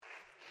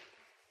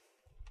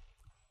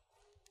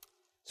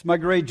It's my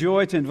great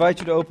joy to invite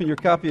you to open your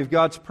copy of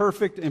God's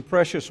perfect and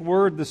precious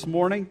Word this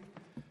morning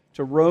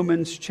to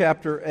Romans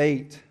chapter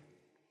 8.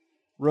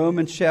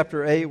 Romans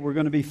chapter 8, we're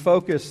going to be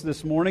focused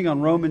this morning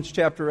on Romans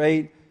chapter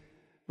 8,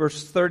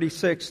 verse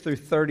 36 through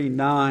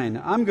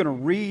 39. I'm going to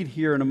read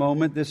here in a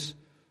moment this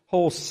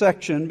whole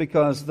section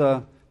because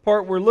the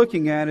part we're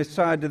looking at is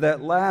tied to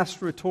that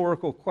last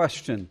rhetorical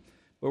question,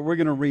 but we're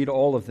going to read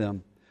all of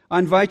them. I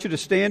invite you to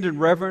stand in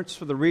reverence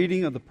for the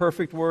reading of the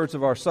perfect words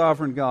of our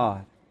sovereign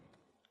God.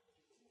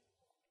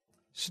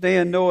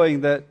 Stand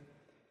knowing that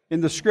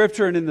in the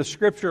Scripture and in the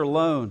Scripture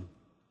alone,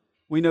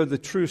 we know the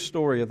true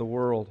story of the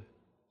world.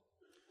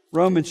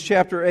 Romans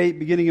chapter 8,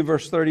 beginning in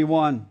verse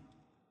 31.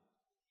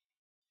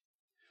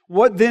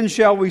 What then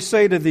shall we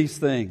say to these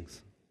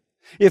things?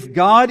 If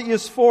God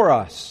is for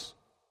us,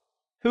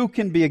 who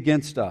can be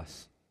against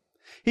us?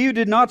 He who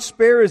did not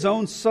spare His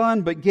own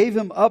Son, but gave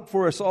Him up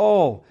for us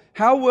all,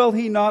 how will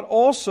He not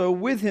also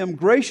with Him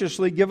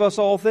graciously give us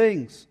all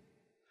things?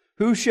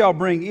 Who shall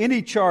bring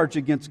any charge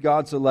against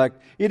God's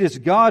elect? It is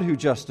God who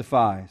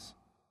justifies.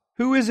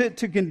 Who is it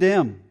to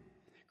condemn?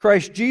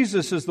 Christ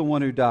Jesus is the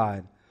one who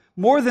died.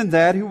 More than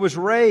that, who was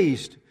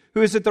raised,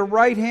 who is at the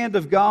right hand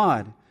of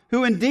God,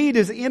 who indeed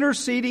is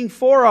interceding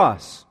for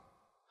us.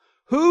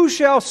 Who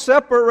shall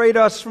separate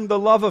us from the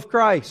love of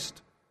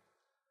Christ?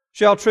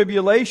 Shall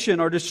tribulation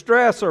or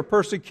distress or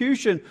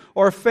persecution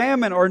or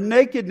famine or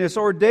nakedness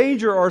or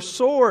danger or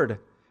sword?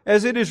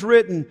 As it is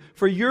written,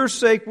 for your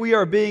sake we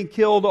are being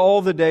killed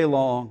all the day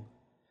long.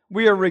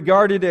 We are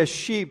regarded as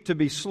sheep to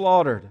be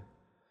slaughtered.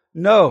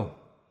 No,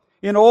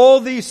 in all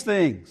these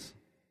things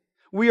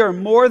we are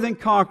more than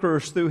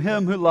conquerors through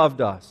Him who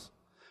loved us.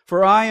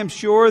 For I am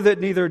sure that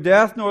neither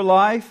death nor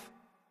life,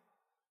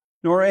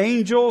 nor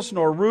angels,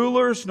 nor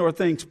rulers, nor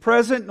things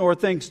present, nor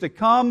things to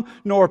come,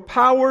 nor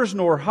powers,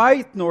 nor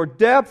height, nor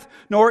depth,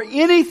 nor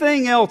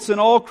anything else in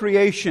all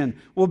creation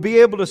will be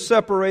able to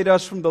separate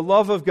us from the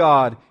love of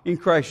God in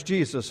Christ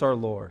Jesus our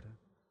Lord.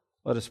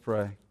 Let us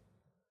pray.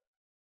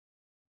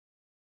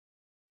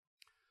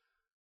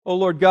 O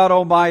Lord God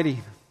Almighty,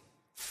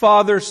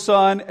 Father,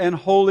 Son, and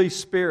Holy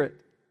Spirit,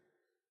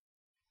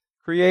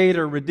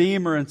 Creator,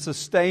 Redeemer, and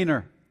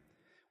Sustainer,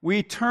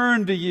 we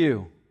turn to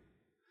You.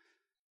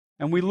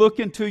 And we look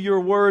into Your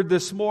Word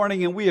this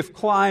morning and we have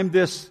climbed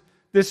this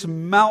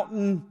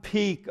mountain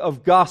peak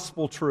of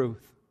gospel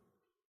truth.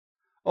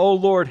 Oh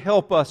Lord,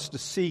 help us to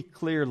see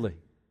clearly.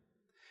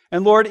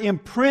 And Lord,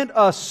 imprint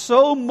us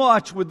so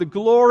much with the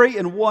glory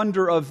and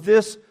wonder of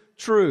this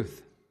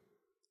truth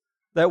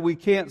that we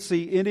can't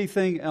see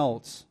anything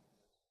else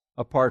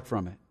apart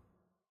from it.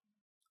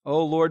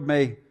 Oh Lord,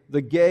 may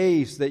the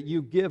gaze that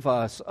You give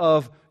us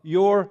of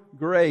Your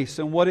grace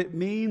and what it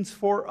means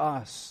for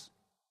us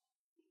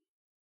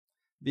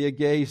be a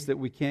gaze that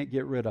we can't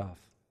get rid of.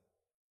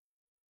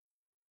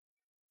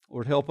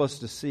 Lord, help us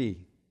to see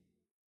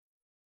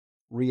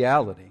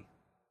reality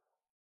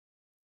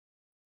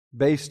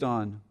based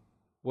on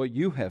what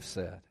You have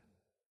said.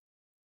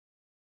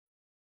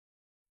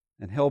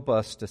 And help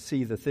us to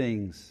see the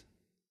things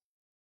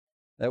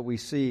that we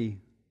see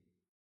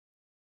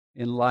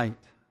in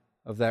light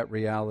of that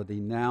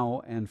reality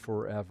now and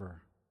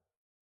forever.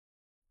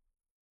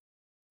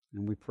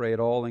 And we pray it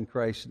all in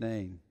Christ's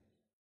name.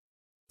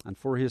 And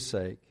for His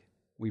sake,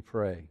 we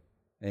pray.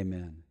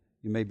 Amen.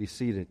 You may be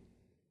seated.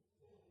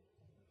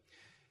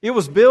 It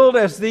was billed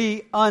as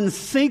the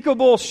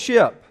unsinkable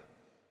ship.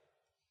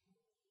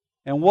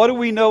 And what do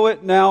we know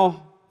it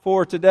now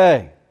for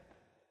today?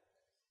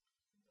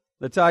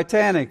 The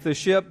Titanic, the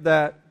ship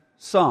that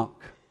sunk.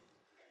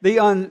 The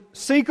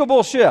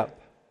unsinkable ship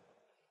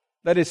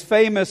that is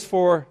famous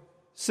for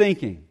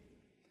sinking.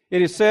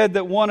 It is said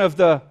that one of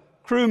the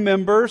crew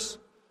members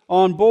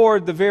on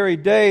board the very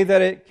day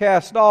that it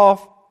cast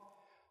off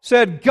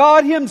said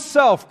God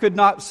Himself could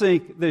not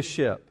sink this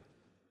ship.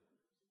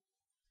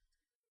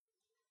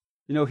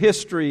 You know,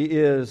 history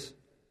is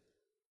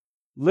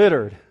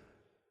littered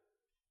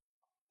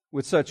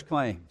with such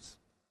claims.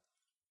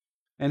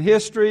 And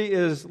history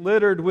is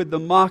littered with the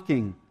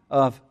mocking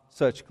of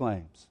such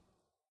claims.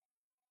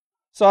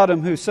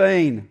 Saddam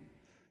Hussein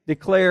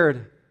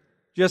declared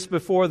just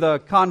before the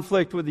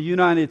conflict with the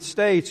United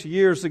States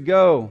years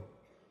ago,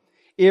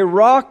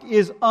 Iraq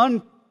is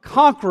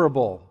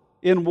unconquerable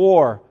in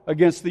war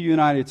against the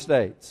United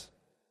States.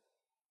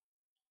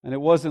 And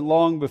it wasn't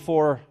long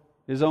before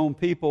his own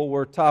people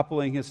were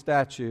toppling his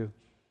statue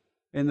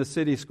in the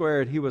city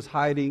square, and he was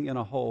hiding in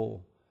a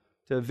hole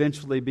to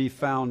eventually be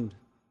found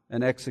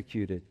and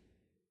executed.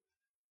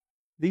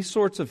 These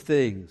sorts of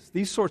things,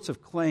 these sorts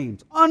of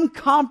claims,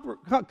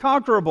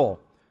 unconquerable,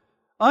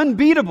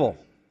 unbeatable.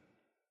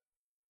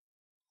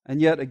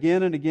 And yet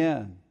again and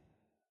again,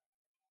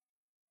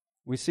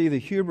 we see the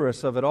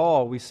hubris of it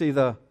all. We see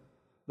the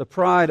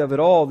pride of it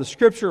all. The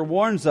Scripture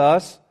warns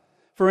us,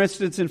 for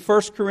instance, in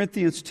 1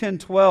 Corinthians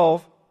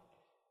 10:12,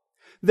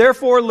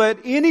 therefore let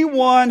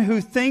anyone who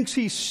thinks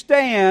he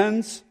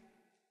stands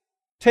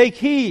take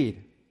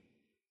heed,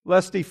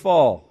 lest he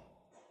fall.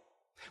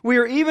 We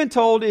are even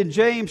told in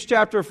James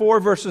chapter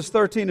 4, verses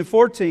 13 and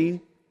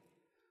 14,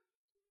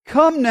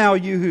 Come now,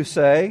 you who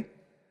say,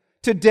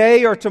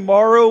 today or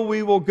tomorrow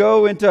we will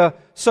go into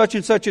such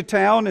and such a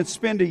town and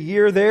spend a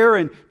year there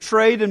and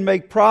trade and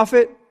make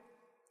profit.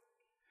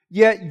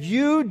 Yet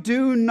you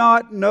do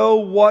not know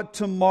what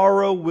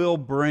tomorrow will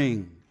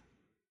bring.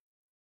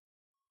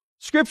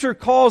 Scripture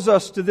calls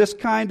us to this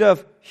kind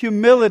of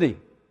humility,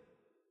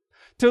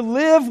 to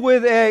live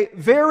with a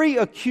very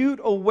acute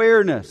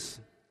awareness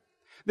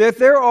that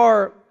there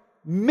are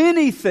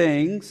many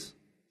things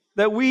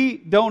that we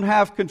don't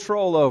have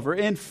control over.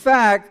 In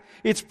fact,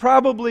 it's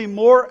probably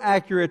more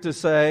accurate to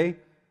say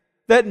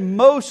that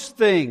most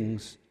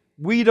things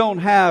we don't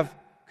have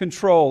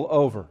control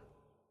over.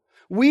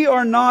 We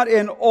are not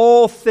an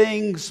all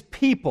things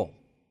people.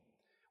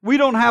 We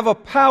don't have a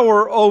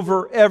power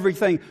over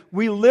everything.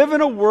 We live in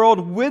a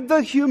world with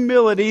the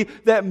humility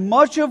that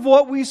much of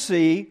what we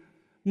see,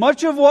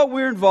 much of what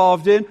we're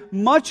involved in,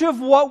 much of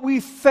what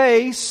we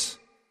face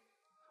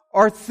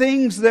are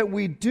things that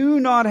we do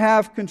not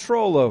have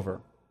control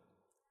over.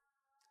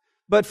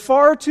 But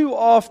far too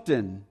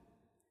often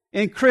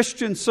in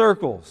Christian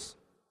circles,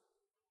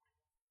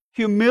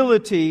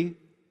 humility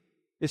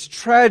is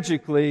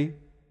tragically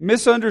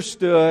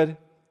misunderstood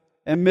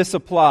and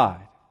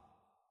misapplied.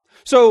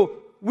 So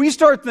we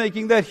start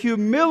thinking that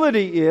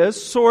humility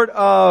is sort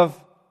of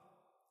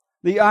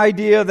the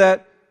idea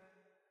that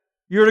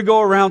you're to go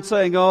around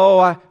saying,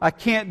 oh, I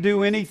can't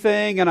do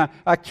anything, and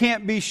I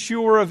can't be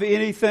sure of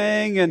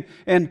anything,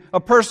 and a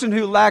person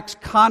who lacks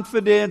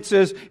confidence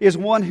is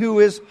one who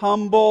is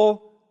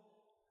humble.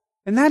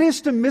 And that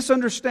is to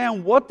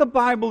misunderstand what the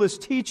Bible is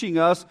teaching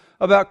us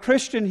about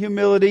Christian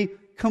humility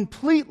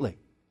completely.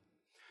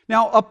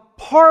 Now, a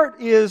part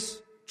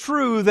is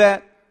true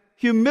that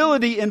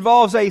humility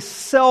involves a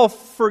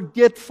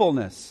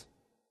self-forgetfulness.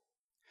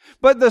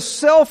 But the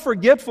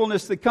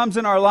self-forgetfulness that comes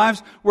in our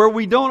lives, where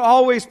we don't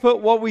always put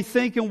what we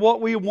think and what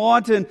we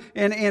want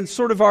and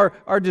sort of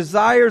our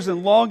desires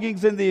and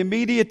longings in the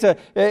immediate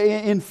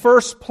in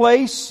first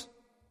place,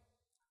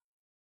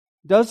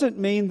 doesn't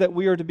mean that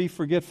we are to be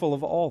forgetful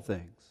of all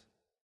things.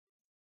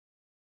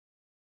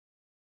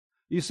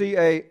 You see,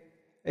 a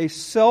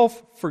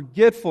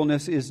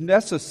self-forgetfulness is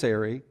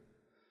necessary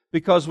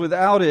because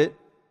without it,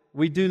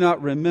 we do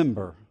not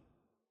remember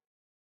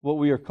what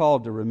we are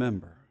called to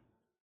remember.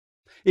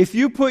 If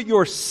you put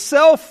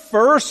yourself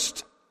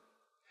first,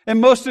 and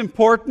most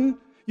important,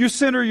 you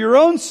center your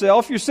own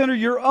self, you center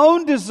your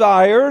own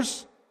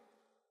desires,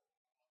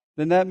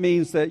 then that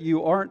means that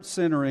you aren't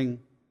centering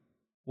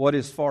what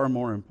is far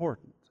more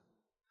important.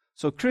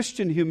 So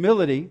Christian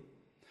humility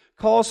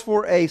calls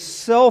for a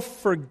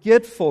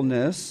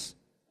self-forgetfulness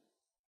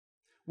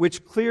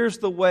which clears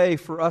the way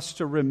for us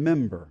to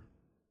remember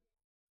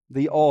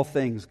the all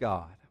things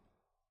God.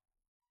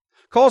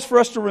 Calls for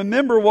us to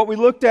remember what we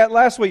looked at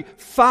last week,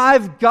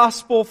 5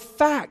 gospel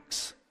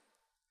facts.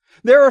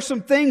 There are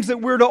some things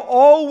that we're to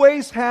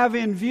always have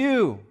in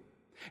view.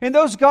 And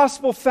those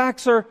gospel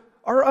facts are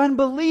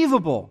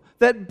unbelievable.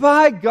 That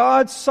by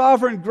God's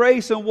sovereign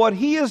grace and what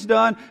He has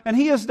done, and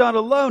He has done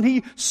alone,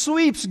 He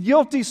sweeps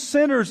guilty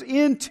sinners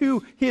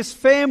into His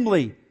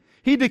family.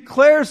 He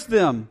declares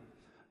them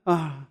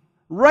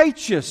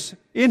righteous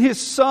in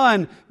His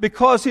Son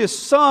because His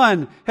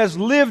Son has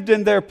lived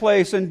in their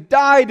place and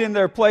died in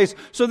their place.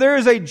 So there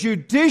is a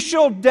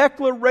judicial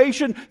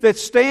declaration that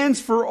stands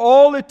for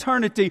all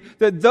eternity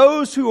that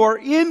those who are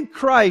in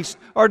Christ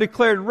are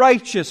declared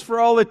righteous for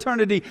all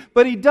eternity.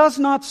 But He does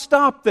not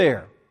stop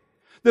there.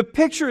 The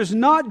picture is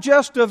not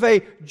just of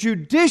a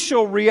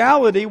judicial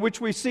reality, which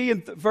we see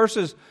in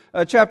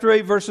chapter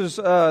 8, verses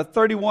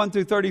 31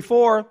 through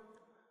 34.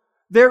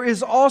 There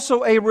is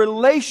also a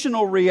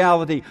relational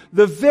reality.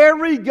 The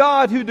very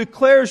God who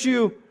declares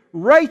you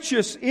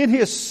righteous in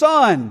His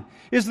Son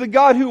is the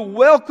God who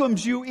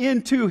welcomes you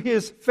into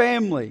His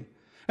family.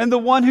 And the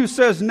one who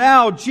says,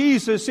 now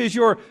Jesus is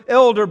your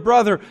elder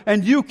brother,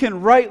 and you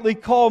can rightly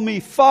call me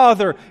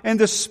Father, and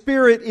the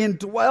Spirit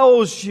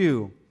indwells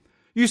you.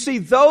 You see,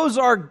 those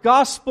are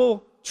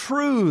gospel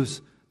truths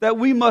that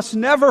we must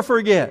never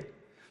forget.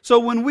 So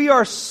when we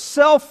are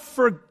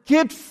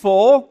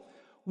self-forgetful,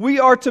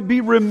 we are to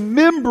be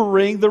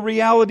remembering the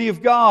reality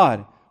of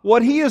God,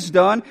 what He has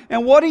done,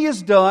 and what He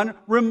has done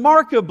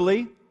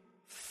remarkably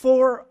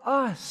for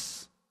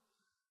us.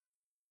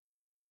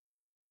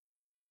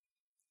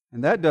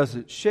 And that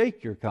doesn't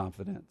shake your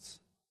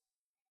confidence.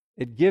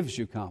 It gives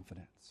you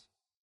confidence.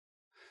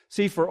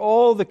 See, for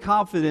all the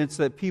confidence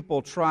that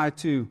people try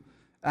to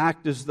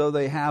act as though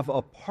they have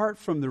apart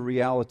from the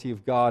reality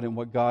of God and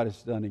what God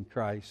has done in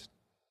Christ,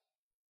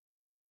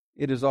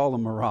 it is all a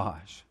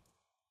mirage.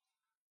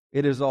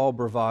 It is all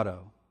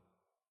bravado.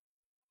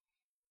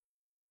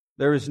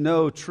 There is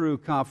no true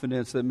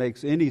confidence that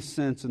makes any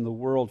sense in the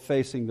world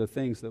facing the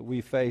things that we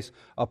face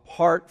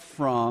apart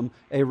from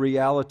a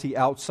reality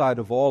outside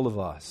of all of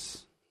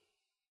us,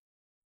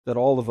 that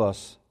all of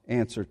us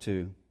answer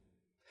to.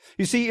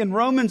 You see, in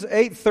Romans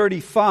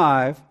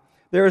 8:35,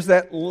 there is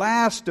that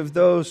last of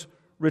those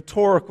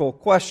rhetorical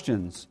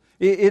questions.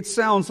 It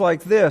sounds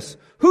like this: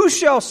 who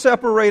shall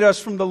separate us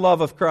from the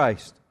love of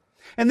Christ?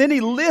 And then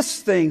he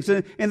lists things,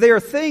 and they are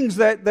things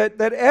that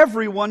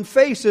everyone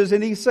faces,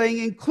 and he's saying,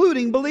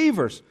 including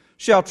believers.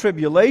 Shall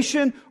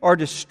tribulation, or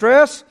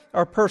distress,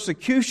 or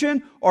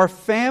persecution, or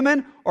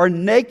famine, or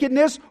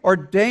nakedness, or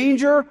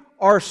danger,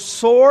 or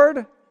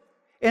sword?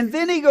 And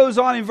then he goes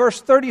on in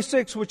verse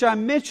 36, which I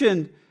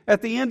mentioned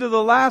at the end of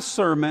the last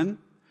sermon,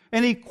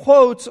 and he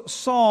quotes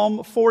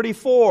Psalm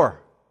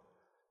 44,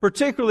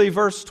 particularly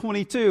verse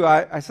 22.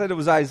 I said it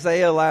was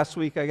Isaiah last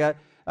week.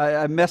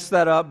 I messed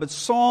that up, but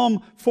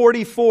Psalm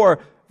 44,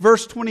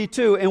 verse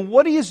 22. And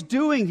what he is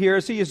doing here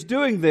as he is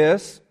doing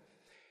this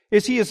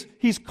is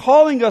he's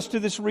calling us to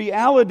this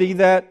reality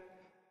that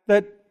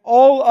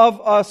all of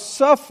us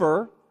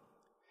suffer.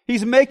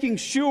 He's making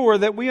sure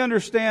that we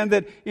understand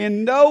that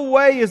in no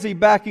way is he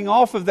backing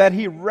off of that.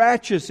 He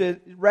ratchets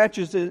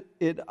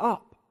it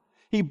up.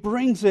 He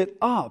brings it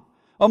up.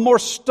 A more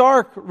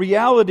stark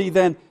reality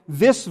than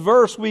this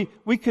verse we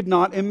could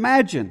not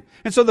imagine.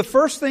 And so the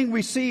first thing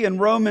we see in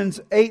Romans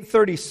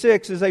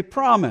 8:36 is a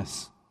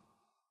promise.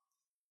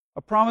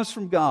 A promise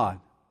from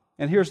God.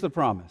 And here's the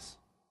promise.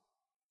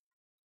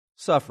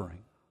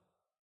 Suffering.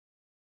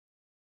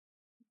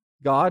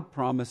 God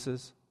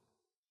promises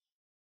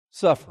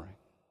suffering.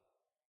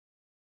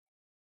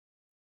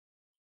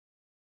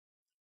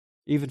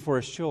 Even for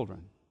His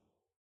children.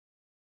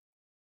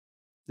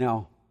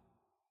 Now,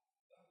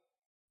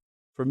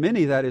 for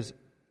many that is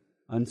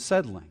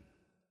unsettling.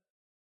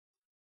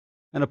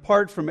 And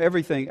apart from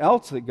everything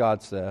else that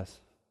God says,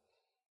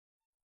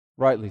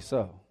 rightly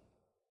so.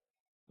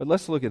 But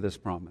let's look at this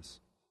promise.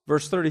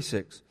 Verse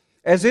 36.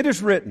 As it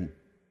is written,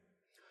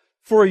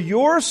 for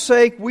your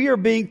sake we are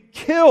being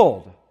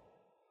killed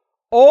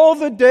all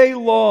the day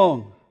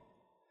long.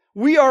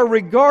 We are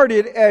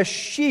regarded as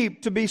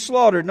sheep to be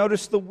slaughtered.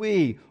 Notice the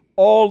we.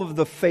 All of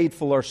the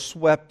faithful are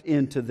swept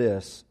into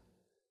this.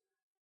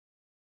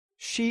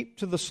 Sheep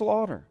to the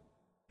slaughter.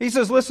 He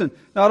says, listen,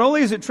 not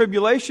only is it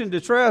tribulation,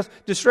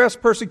 distress,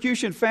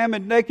 persecution,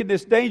 famine,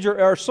 nakedness, danger,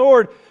 or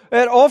sword,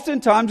 that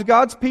oftentimes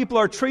God's people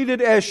are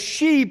treated as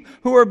sheep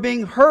who are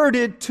being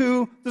herded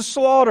to the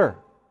slaughter.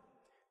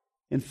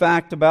 In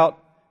fact,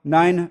 about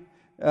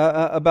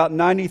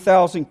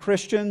 90,000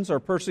 Christians are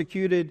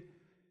persecuted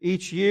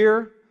each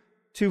year,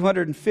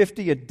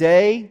 250 a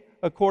day,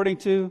 according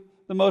to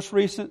the most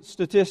recent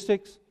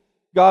statistics.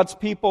 God's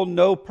people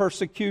know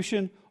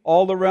persecution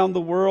all around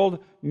the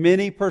world,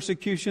 many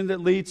persecution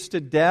that leads to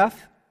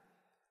death,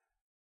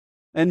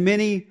 and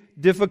many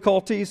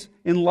difficulties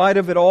in light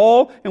of it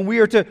all. And we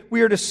are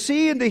to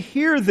see and to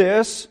hear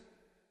this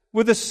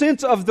with a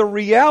sense of the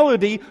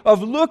reality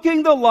of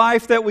looking the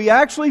life that we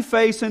actually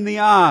face in the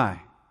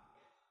eye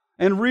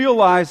and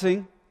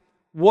realizing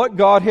what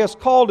God has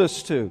called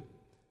us to.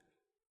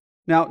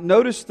 Now,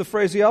 notice the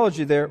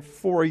phraseology there,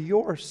 for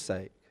your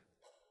sake.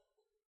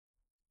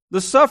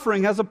 The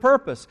suffering has a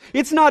purpose.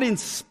 It's not in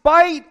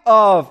spite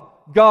of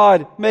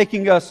God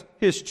making us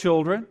His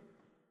children.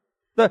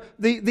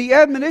 The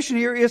admonition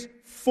here is,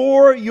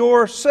 for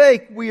your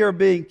sake we are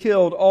being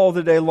killed all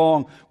the day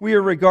long. We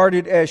are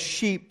regarded as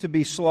sheep to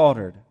be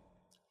slaughtered.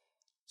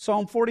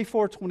 Psalm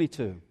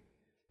 44:22.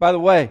 By the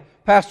way,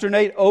 Pastor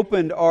Nate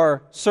opened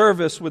our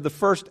service with the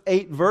first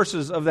 8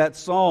 verses of that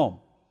psalm.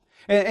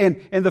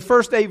 And the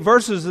first 8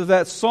 verses of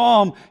that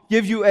psalm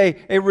give you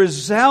a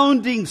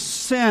resounding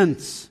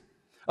sense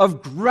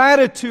of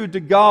gratitude to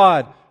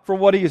God for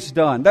what He has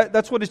done.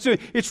 That's what it's doing.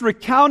 It's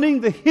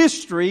recounting the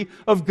history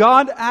of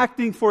God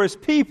acting for His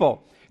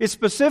people. It's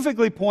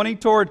specifically pointing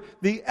toward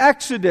the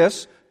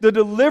Exodus, the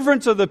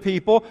deliverance of the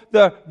people,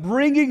 the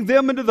bringing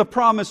them into the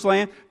promised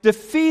land,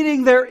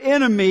 defeating their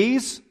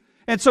enemies.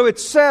 And so it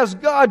says,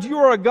 God, you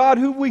are a God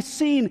who we've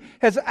seen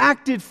has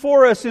acted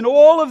for us in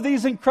all of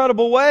these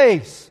incredible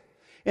ways.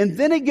 And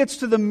then it gets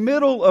to the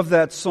middle of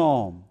that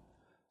psalm.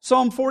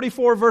 Psalm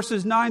 44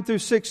 verses 9 through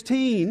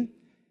 16.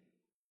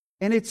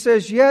 And it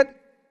says, yet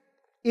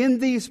in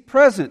these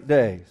present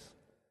days,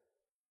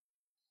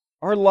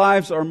 our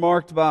lives are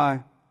marked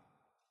by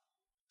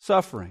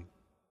suffering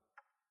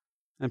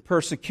and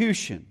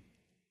persecution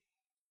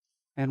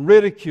and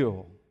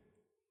ridicule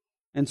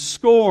and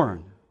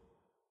scorn.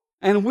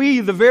 And we,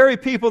 the very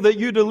people that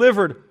you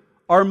delivered,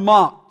 are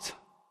mocked.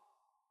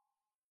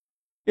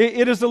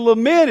 It is a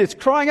lament. It's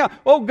crying out,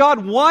 oh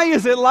God, why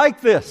is it like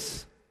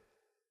this?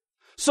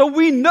 So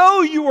we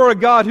know you are a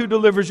God who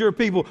delivers your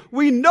people.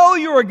 We know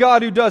you are a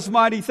God who does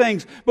mighty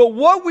things. But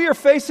what we are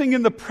facing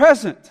in the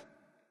present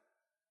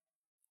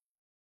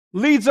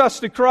leads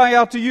us to cry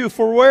out to you,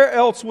 for where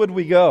else would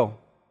we go?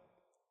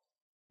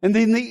 And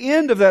then the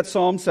end of that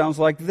psalm sounds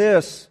like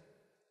this.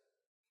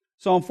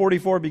 Psalm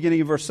 44,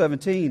 beginning of verse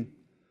 17.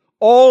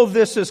 All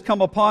this has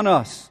come upon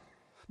us,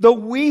 though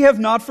we have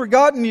not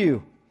forgotten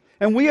you,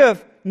 and we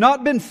have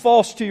not been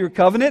false to your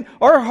covenant.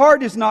 Our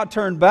heart is not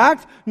turned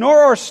back,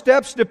 nor our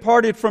steps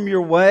departed from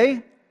your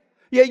way.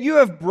 Yet you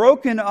have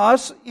broken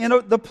us in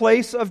the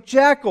place of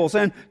jackals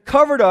and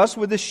covered us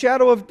with the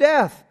shadow of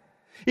death.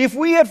 If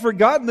we had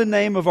forgotten the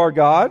name of our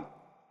God,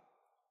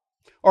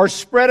 or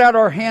spread out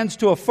our hands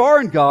to a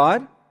foreign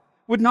God,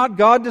 would not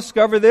God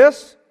discover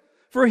this?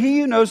 for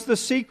He who knows the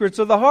secrets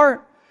of the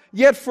heart.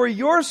 Yet for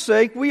your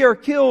sake we are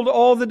killed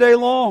all the day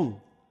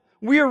long.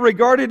 We are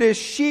regarded as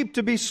sheep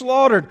to be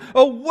slaughtered.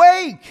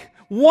 Awake!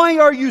 Why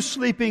are you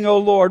sleeping, O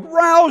Lord?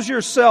 Rouse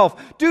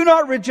yourself. Do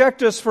not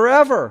reject us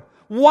forever.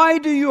 Why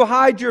do you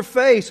hide your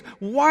face?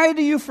 Why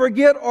do you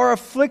forget our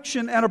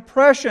affliction and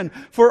oppression?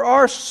 For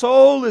our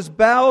soul is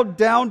bowed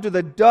down to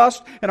the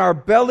dust, and our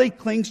belly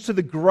clings to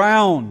the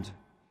ground.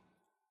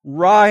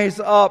 Rise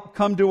up,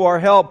 come to our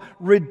help.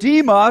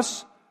 Redeem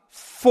us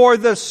for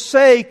the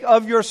sake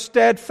of your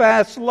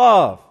steadfast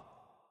love.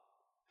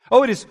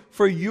 Oh, it is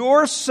for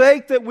your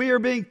sake that we are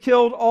being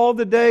killed all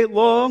the day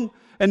long.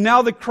 And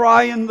now the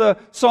cry in the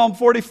Psalm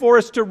 44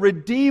 is to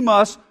redeem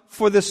us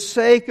for the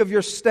sake of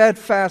your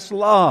steadfast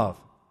love.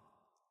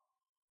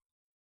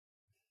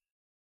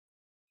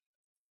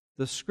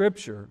 The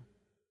Scripture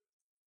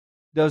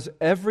does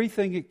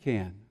everything it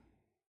can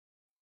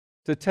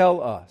to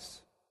tell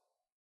us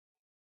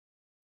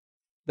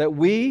that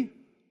we,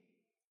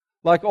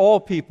 like all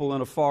people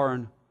in a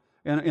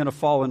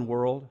fallen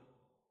world,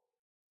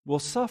 will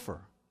suffer.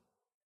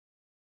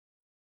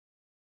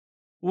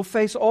 We'll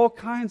face all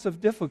kinds of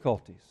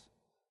difficulties.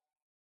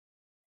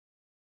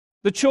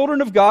 The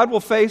children of God will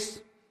face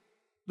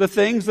the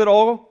things that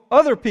all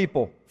other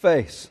people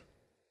face.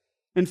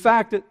 In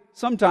fact,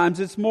 sometimes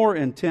it's more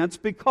intense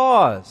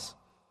because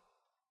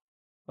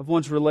of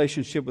one's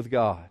relationship with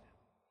God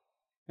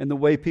and the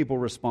way people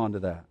respond to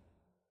that.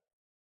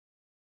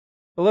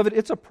 Beloved,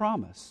 it's a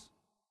promise.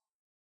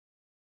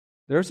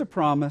 There's a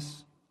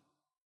promise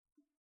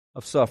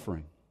of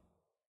suffering.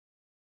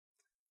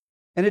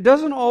 And it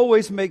doesn't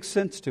always make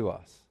sense to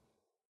us.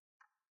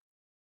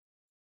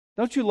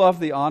 Don't you love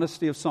the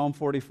honesty of Psalm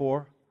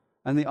 44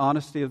 and the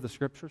honesty of the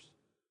Scriptures?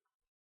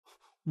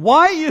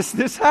 Why is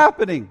this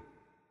happening?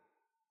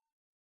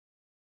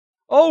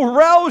 Oh,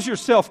 rouse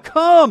yourself.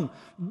 Come.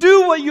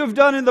 Do what you have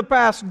done in the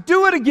past.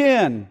 Do it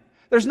again.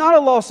 There's not a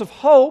loss of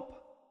hope,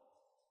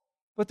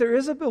 but there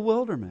is a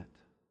bewilderment.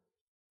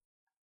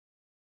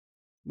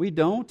 We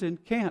don't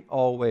and can't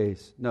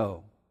always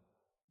know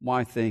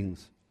why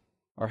things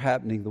are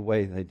happening the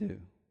way they do.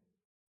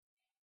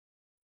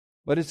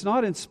 But it's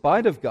not in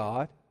spite of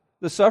God.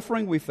 The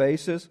suffering we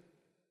face is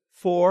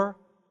for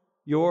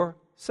your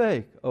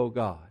sake, O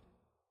God.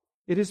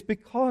 It is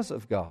because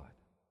of God.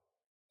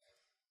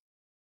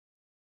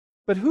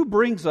 But who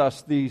brings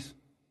us these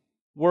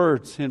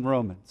words in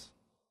Romans?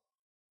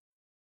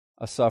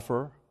 A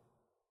sufferer.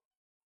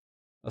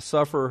 A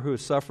sufferer who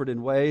has suffered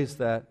in ways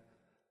that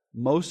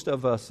most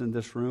of us in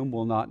this room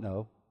will not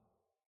know.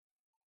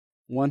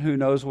 One who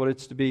knows what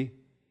it's to be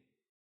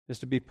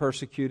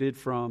persecuted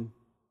from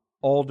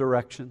all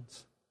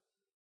directions,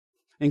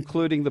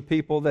 including the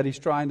people that he's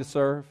trying to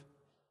serve.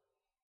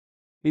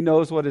 He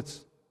knows what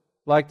it's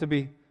like to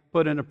be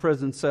put in a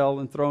prison cell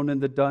and thrown in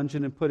the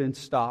dungeon and put in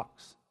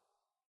stocks.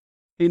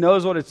 He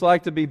knows what it's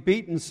like to be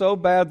beaten so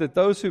bad that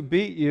those who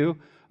beat you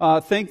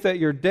think that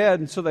you're dead,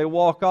 and so they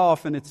walk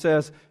off, and it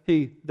says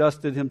he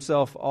dusted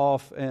himself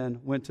off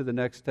and went to the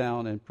next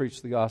town and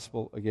preached the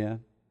gospel again.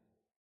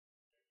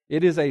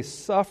 It is a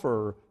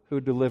sufferer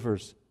who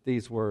delivers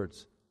these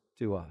words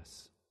to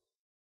us.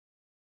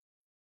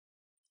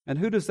 And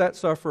who does that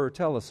sufferer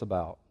tell us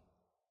about?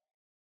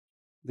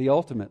 The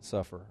ultimate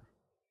sufferer.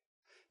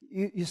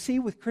 You see,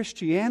 with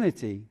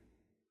Christianity,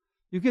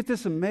 you get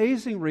this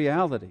amazing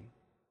reality.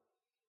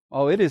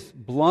 Oh, it is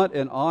blunt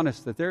and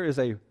honest that there is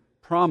a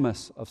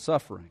promise of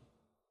suffering.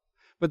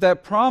 But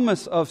that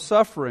promise of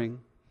suffering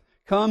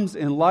comes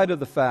in light of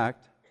the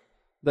fact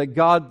that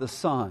God the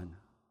Son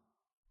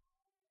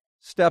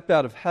stepped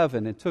out of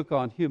heaven and took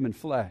on human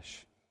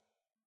flesh.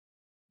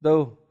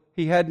 Though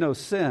he had no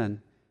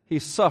sin, he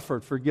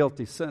suffered for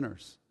guilty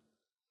sinners.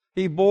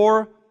 He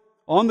bore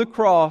on the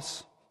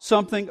cross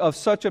something of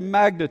such a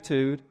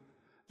magnitude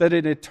that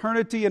an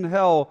eternity in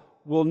hell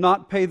will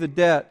not pay the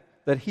debt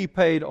that he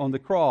paid on the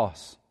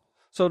cross.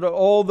 So that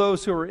all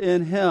those who are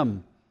in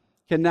him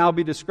can now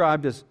be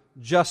described as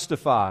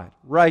justified,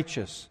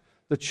 righteous,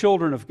 the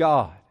children of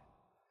God.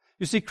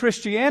 You see,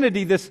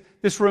 Christianity, this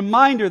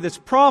reminder, this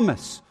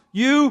promise,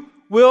 you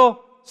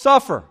will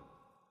suffer,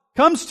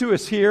 comes to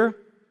us here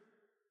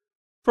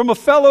from a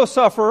fellow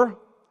sufferer,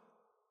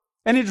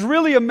 and it's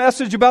really a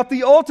message about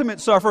the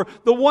ultimate sufferer,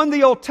 the one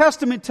the Old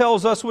Testament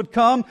tells us would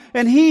come,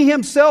 and he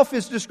himself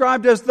is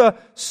described as the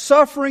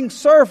suffering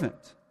servant.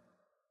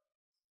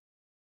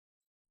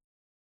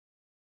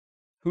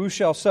 Who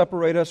shall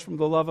separate us from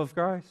the love of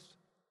Christ?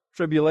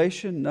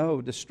 Tribulation?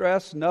 No.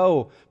 Distress?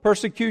 No.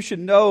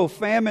 Persecution? No.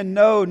 Famine?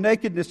 No.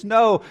 Nakedness?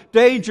 No.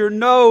 Danger?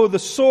 No. The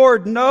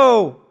sword?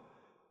 No.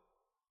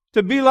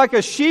 To be like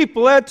a sheep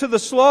led to the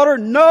slaughter?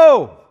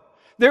 No.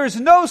 There is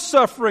no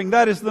suffering,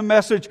 that is the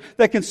message,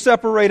 that can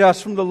separate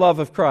us from the love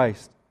of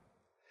Christ.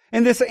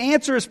 And this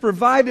answer is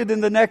provided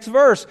in the next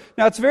verse.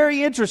 Now it's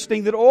very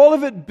interesting that all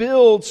of it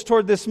builds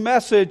toward this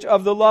message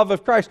of the love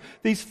of Christ.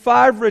 These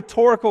 5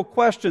 rhetorical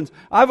questions.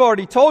 I've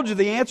already told you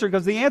the answer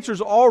because the answer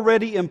is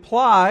already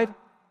implied.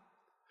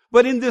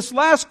 But in this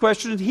last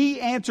question,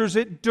 he answers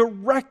it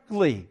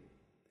directly.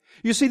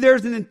 You see,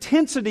 there's an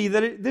intensity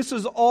that this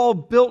is all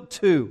built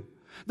to.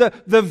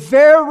 The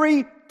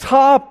very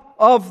top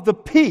of the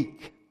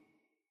peak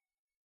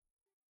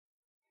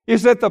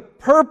is that the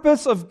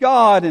purpose of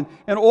God and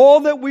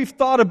all that we've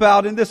thought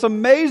about in this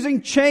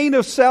amazing chain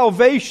of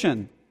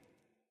salvation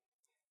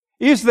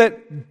is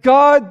that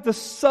God the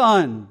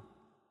Son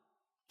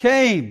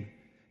came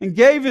and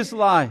gave His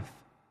life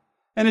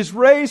and is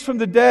raised from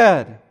the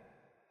dead.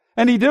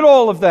 And He did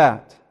all of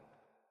that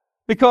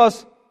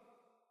because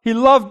He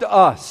loved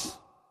us.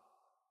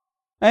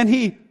 And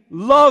He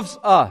loves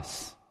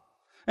us.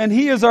 And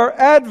He is our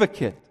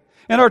advocate.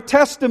 And our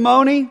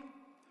testimony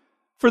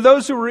for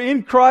those who are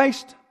in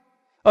Christ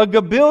a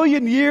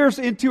gabillion years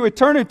into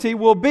eternity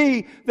will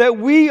be that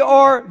we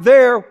are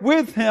there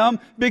with Him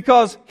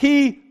because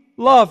He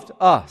loved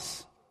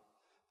us.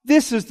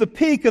 This is the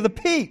peak of the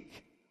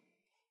peak.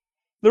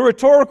 The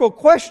rhetorical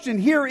question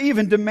here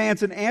even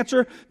demands an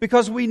answer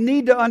because we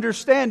need to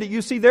understand it.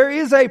 You see, there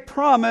is a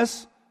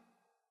promise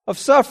of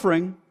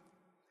suffering,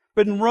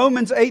 but in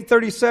Romans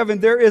 8:37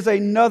 there is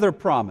another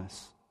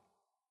promise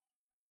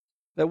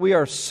that we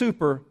are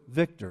super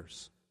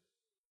victors.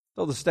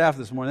 I told the staff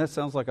this morning, that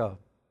sounds like a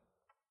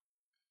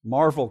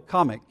Marvel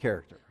comic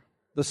character.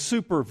 The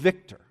super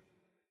victor.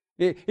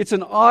 It's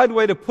an odd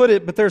way to put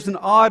it, but there's an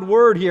odd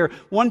word here.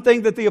 One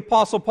thing that the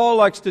Apostle Paul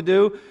likes to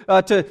do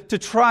to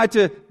try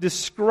to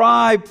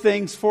describe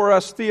things for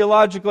us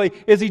theologically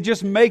is he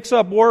just makes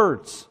up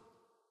words.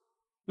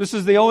 This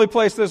is the only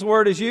place this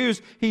word is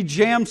used. He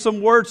jams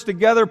some words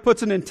together,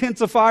 puts an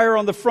intensifier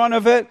on the front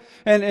of it,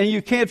 and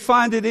you can't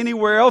find it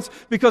anywhere else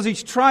because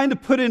he's trying to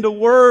put into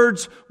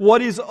words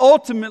what is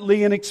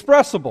ultimately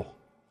inexpressible.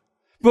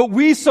 But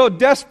we so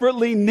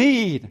desperately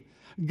need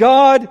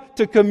God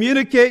to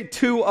communicate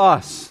to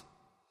us.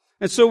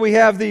 And so we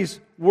have these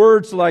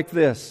words like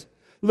this.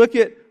 Look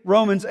at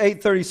Romans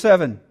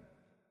 8:37.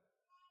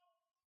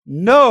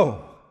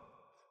 No.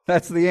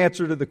 That's the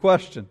answer to the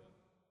question.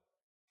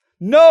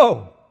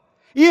 No.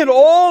 In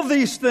all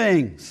these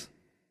things,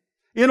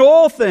 in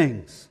all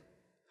things,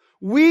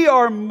 we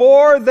are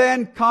more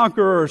than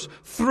conquerors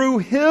through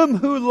Him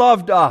who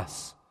loved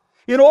us.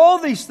 In all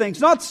these things,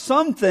 not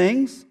some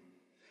things.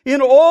 In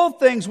all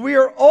things, we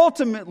are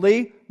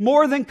ultimately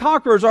more than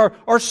conquerors,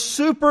 are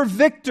super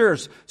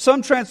victors.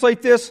 Some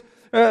translate this,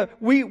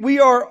 we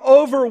are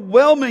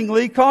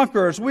overwhelmingly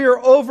conquerors. We are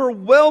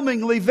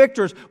overwhelmingly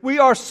victors. We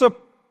are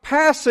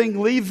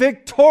surpassingly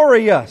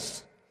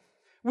victorious.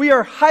 We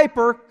are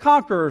hyper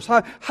conquerors,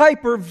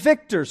 hyper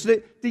victors.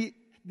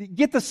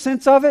 Get the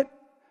sense of it?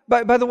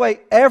 By the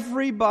way,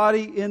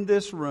 everybody in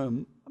this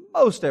room,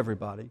 most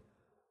everybody,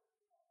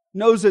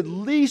 knows at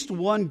least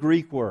one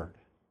Greek word.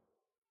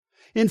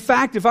 In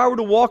fact, if I were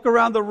to walk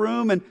around the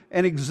room and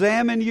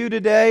examine you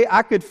today,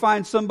 I could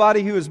find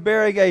somebody who is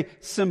bearing a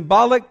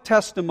symbolic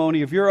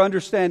testimony of your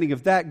understanding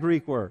of that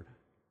Greek word.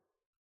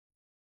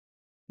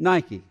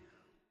 Nike.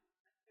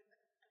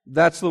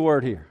 That's the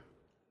word here.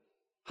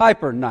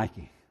 Hyper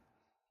Nike.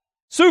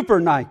 Super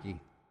Nike.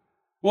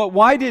 Well,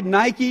 why did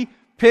Nike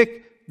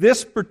pick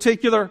this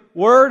particular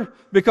word?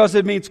 Because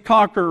it means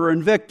conqueror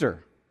and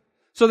victor.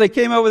 So they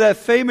came up with that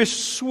famous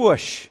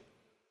swoosh.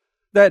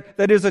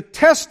 That is a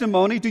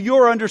testimony to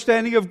your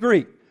understanding of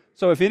Greek.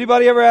 So if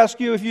anybody ever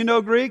asks you if you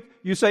know Greek,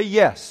 you say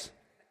yes.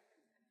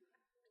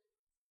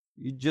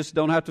 You just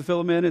don't have to fill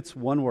them in. It's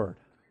one word.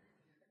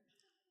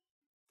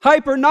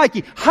 Hyper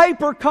Nike,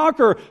 hyper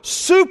conqueror,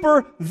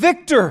 super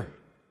victor.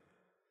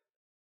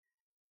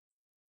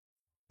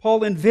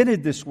 Paul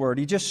invented this word.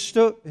 He just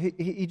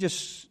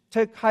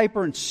took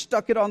hyper and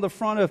stuck it on the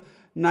front of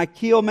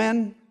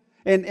Nikeomen,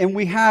 and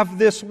we have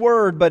this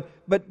word, but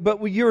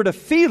you're to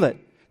feel it.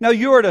 Now,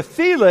 you are to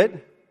feel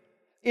it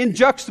in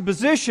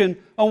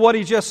juxtaposition on what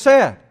he just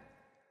said.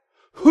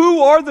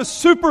 Who are the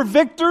super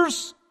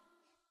victors?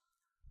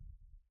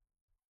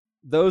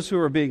 Those who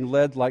are being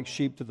led like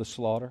sheep to the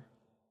slaughter.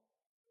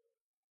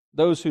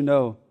 Those who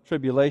know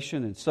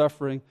tribulation and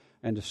suffering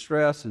and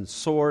distress and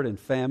sword and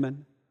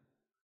famine.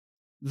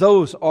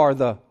 Those are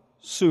the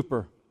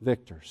super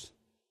victors.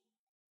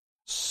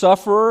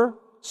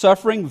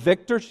 Suffering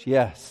victors?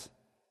 Yes.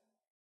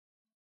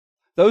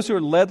 Those who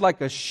are led like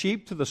a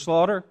sheep to the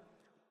slaughter?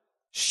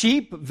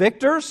 Sheep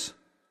victors?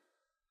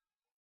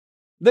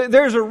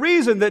 There's a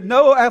reason that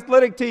no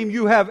athletic team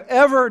you have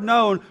ever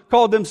known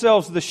called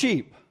themselves the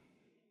sheep.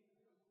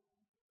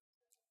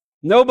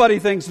 Nobody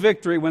thinks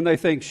victory when they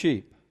think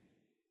sheep.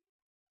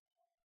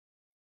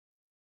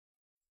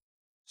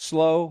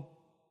 Slow,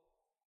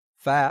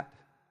 fat,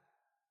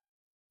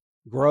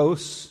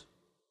 gross,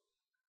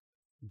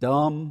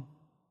 dumb,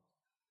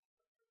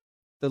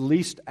 the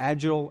least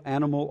agile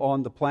animal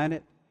on the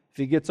planet. If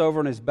he gets over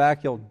on his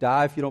back, he'll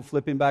die if you don't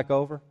flip him back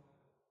over.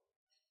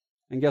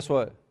 And guess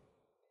what?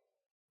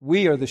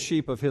 We are the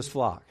sheep of his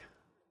flock.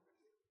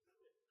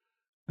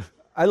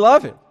 I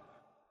love it.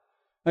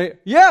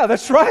 Yeah,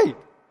 that's right.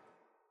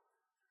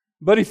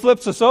 But he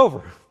flips us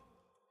over.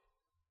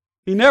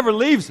 He never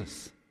leaves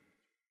us.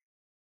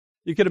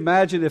 You could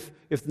imagine if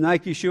the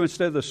Nike shoe,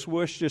 instead of the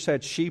swoosh, just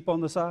had sheep on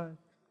the side.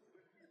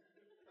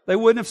 They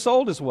wouldn't have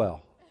sold as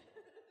well.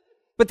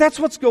 But that's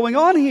what's going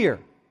on here.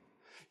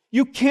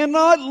 You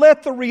cannot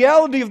let the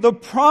reality of the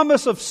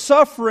promise of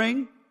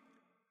suffering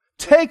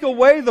take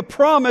away the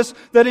promise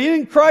that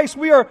in Christ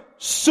we are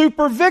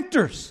super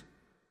victors.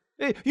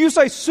 You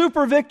say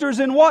super victors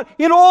in what?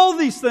 In all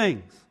these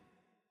things.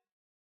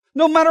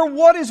 No matter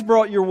what is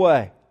brought your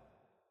way.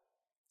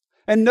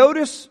 And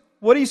notice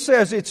what he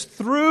says. It's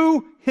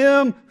through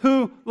Him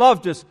who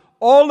loved us.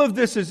 All of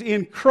this is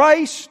in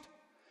Christ,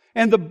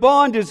 and the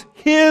bond is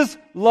His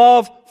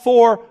love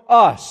for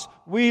us.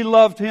 We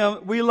love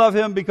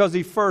Him because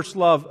He first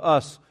loved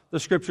us. The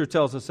Scripture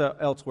tells us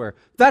elsewhere.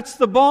 That's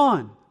the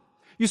bond.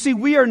 You see,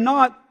 we are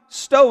not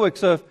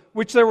Stoics, of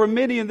which there were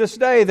many in this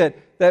day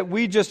that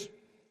we just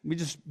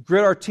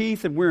grit our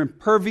teeth and we're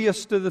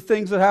impervious to the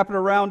things that happen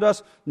around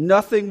us.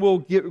 Nothing will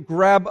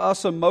grab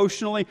us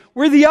emotionally.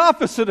 We're the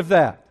opposite of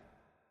that.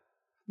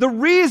 The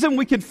reason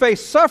we can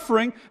face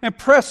suffering and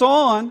press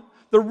on,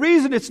 the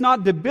reason it's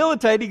not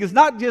debilitating is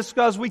not just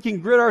because we can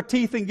grit our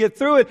teeth and get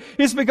through it.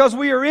 It's because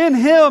we are in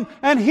Him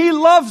and He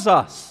loves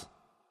us.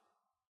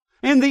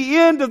 And the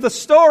end of the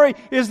story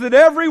is that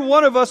every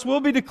one of us will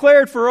be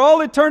declared for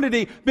all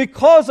eternity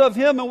because of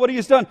Him and what He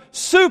has done.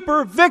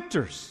 Super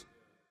victors.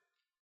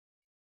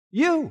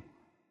 You.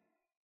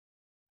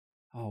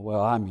 Oh,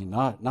 well, I mean,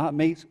 not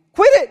me.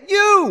 Quit it,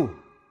 you!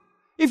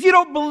 If you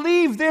don't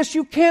believe this,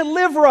 you can't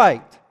live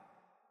right.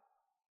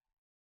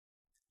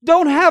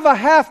 Don't have a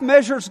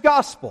half-measures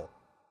gospel.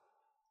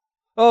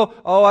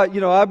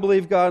 I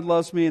believe God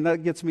loves me and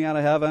that gets me out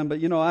of heaven,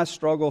 but I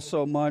struggle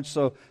so much,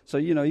 so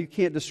you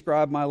can't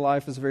describe my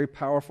life as very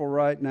powerful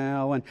right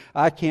now, and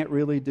I can't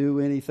really do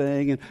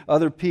anything, and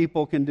other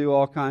people can do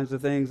all kinds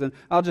of things, and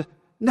I'll just,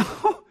 no,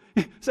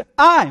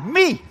 say,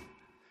 me.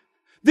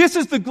 This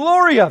is the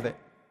glory of it.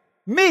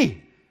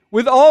 Me,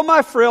 with all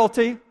my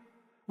frailty,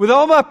 with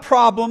all my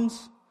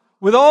problems,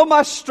 with all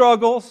my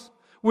struggles,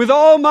 with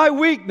all my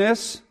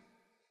weakness.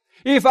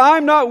 If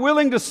I'm not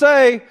willing to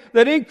say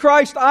that in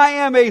Christ I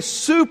am a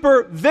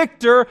super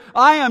victor,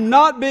 I am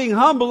not being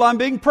humble, I'm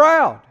being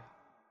proud.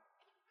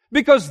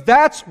 Because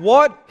that's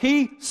what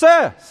He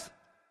says.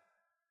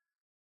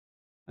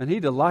 And He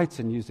delights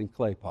in using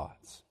clay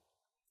pots.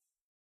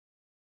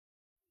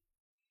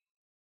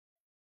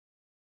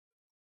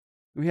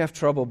 We have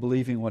trouble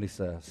believing what He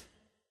says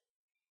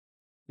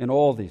in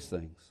all these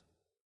things.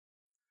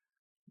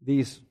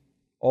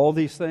 All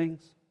these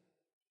things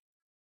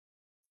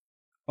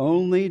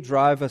only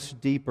drive us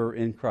deeper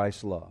in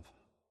Christ's love.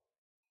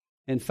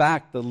 In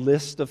fact, the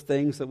list of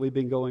things that we've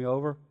been going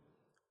over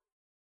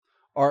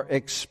are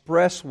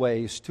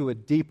expressways to a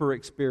deeper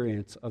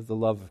experience of the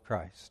love of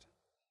Christ.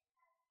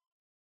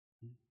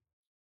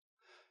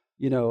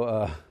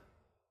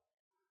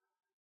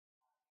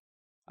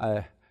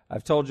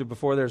 I've told you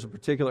before, there's a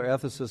particular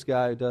ethicist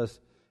guy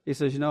he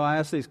says, I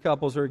ask these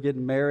couples who are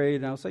getting married,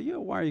 and I'll say,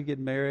 why are you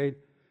getting married?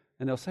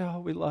 And they'll say,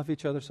 we love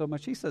each other so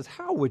much. He says,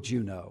 how would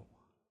you know?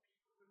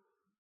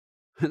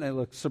 And they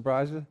look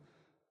surprised.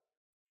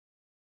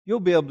 You'll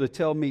be able to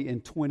tell me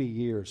in 20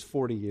 years,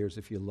 40 years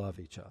if you love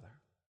each other.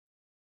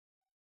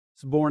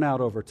 It's borne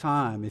out over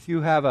time. If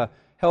you have a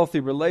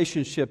healthy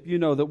relationship, you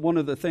know that one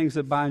of the things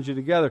that binds you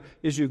together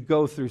is you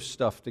go through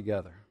stuff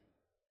together.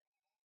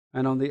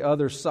 And on the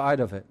other side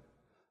of it,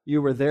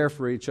 you were there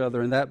for each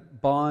other, and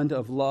that bond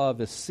of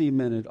love is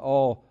cemented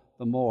all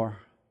the more.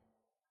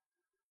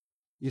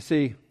 You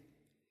see,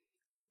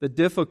 the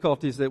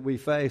difficulties that we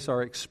face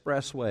are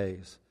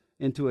expressways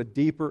into a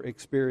deeper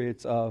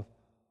experience of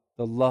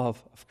the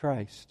love of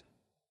Christ.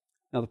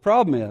 Now the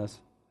problem is,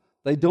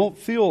 they don't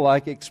feel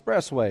like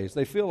expressways.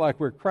 They feel like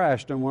we're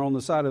crashed and we're on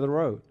the side of the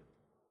road.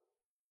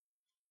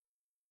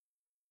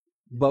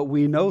 But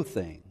we know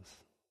things,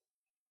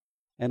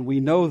 and we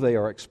know they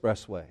are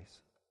expressways.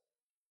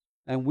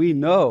 And we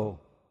know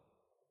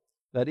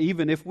that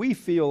even if we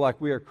feel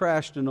like we are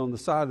crashed and on the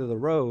side of the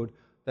road,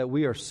 that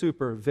we are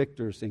super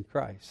victors in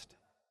Christ.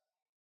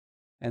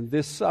 And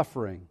this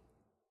suffering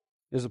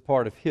is a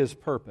part of His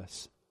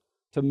purpose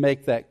to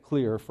make that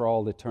clear for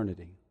all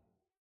eternity.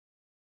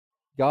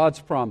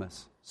 God's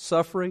promise,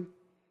 suffering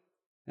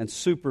and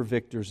super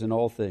victors in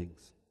all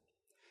things.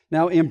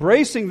 Now,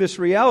 embracing this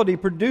reality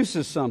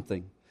produces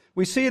something.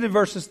 We see it in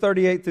verses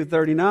 38 through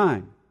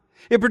 39.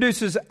 It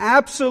produces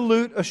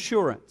absolute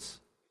assurance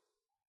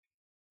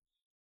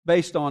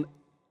based on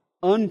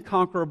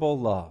unconquerable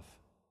love.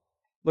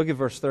 Look at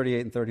verse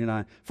 38 and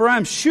 39. For I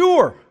am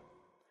sure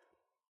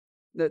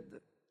that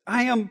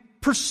I am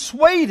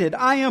persuaded,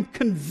 I am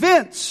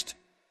convinced.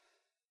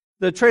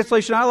 The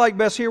translation I like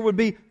best here would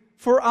be,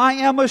 for I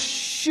am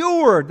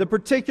assured. The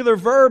particular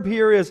verb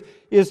here is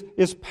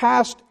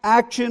past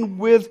action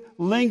with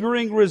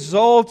lingering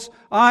results.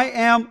 I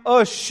am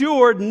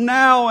assured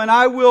now, and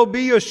I will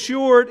be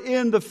assured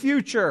in the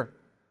future.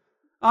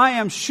 I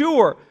am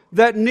sure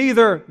that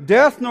neither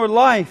death nor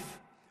life,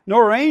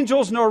 nor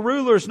angels, nor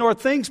rulers, nor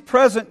things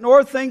present,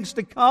 nor things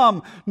to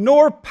come,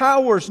 nor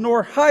powers,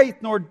 nor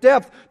height, nor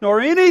depth,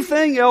 nor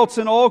anything else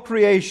in all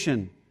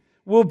creation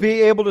will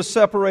be able to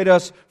separate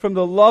us from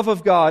the love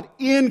of God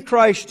in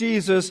Christ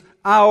Jesus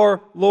our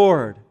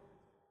Lord.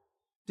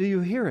 Do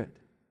you hear it?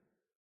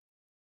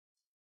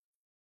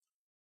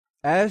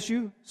 as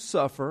you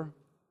suffer,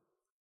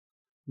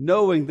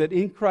 knowing that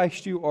in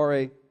Christ you are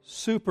a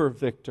super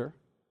victor,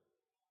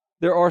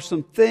 there are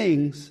some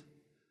things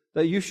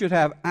that you should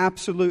have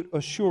absolute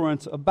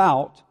assurance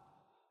about.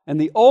 And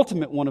the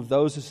ultimate one of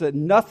those is that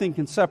nothing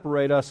can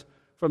separate us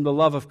from the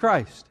love of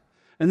Christ.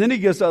 And then he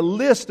gives a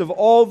list of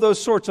all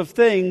those sorts of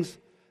things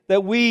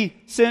that we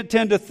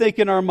tend to think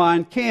in our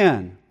mind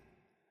can.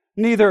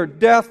 Neither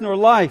death nor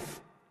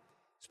life.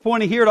 It's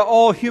pointing here to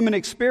all human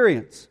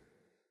experience.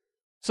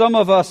 Some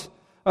of us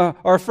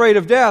are afraid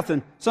of death,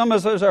 and some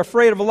of us are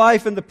afraid of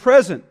life in the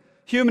present.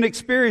 Human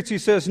experience, he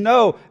says,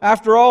 no.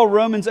 After all,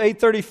 Romans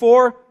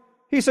 8:34,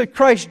 he said,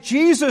 Christ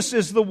Jesus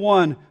is the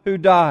one who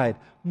died,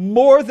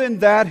 more than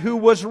that who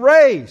was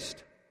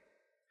raised.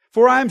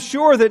 For I am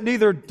sure that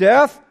neither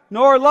death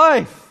nor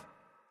life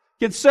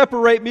can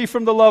separate me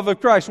from the love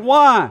of Christ.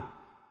 Why?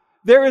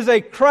 There is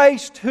a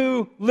Christ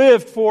who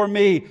lived for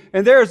me,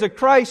 and there is a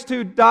Christ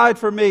who died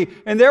for me,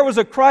 and there was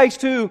a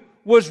Christ who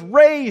was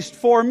raised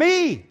for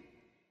me.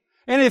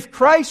 And if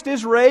Christ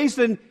is raised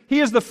and He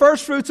is the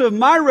first fruits of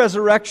my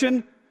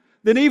resurrection,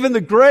 then even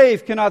the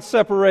grave cannot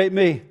separate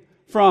me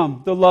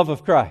from the love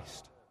of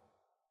Christ.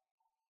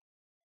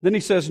 Then he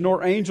says,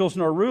 nor angels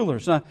nor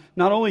rulers. Not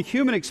only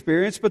human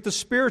experience, but the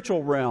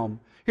spiritual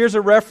realm. Here's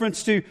a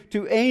reference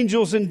to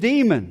angels and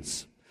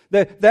demons.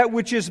 That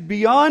which is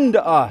beyond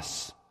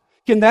us.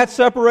 Can that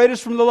separate us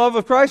from the love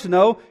of Christ?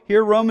 No.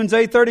 Here, Romans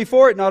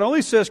 8:34, it not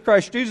only says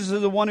Christ Jesus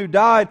is the one who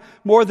died,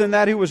 more than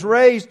that who was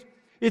raised.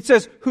 It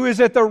says, who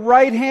is at the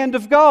right hand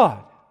of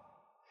God.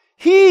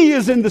 He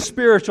is in the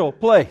spiritual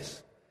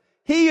place.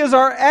 He is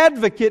our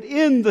advocate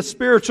in the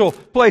spiritual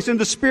place, in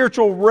the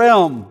spiritual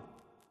realm.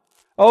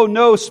 Oh,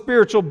 no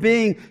spiritual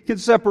being can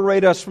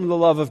separate us from the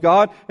love of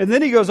God. And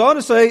then he goes on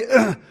to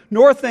say,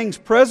 nor things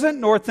present,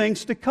 nor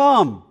things to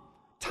come.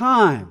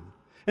 Time.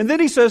 And then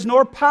he says,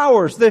 nor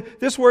powers.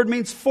 This word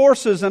means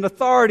forces and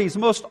authorities,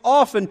 most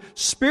often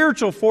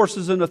spiritual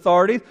forces and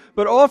authorities,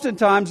 but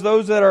oftentimes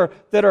those that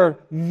are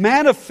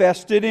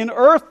manifested in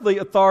earthly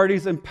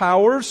authorities and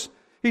powers.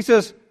 He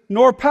says,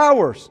 nor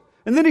powers.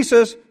 And then he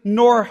says,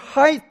 nor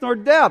height nor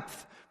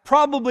depth.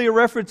 Probably a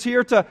reference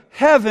here to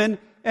heaven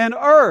and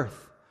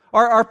earth.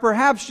 Or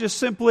perhaps just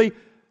simply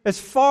as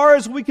far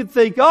as we can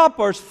think up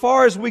or as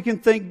far as we can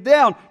think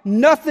down.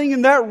 Nothing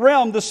in that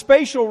realm, the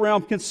spatial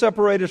realm, can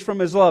separate us from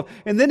His love.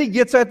 And then he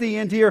gets at the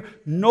end here,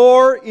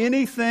 nor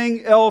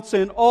anything else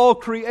in all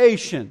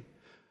creation.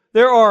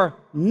 There are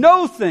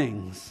no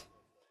things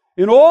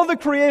in all the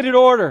created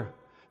order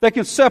that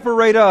can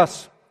separate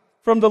us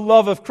from the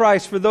love of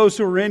Christ for those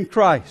who are in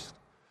Christ.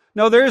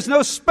 No, there is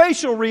no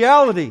spatial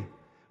reality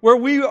where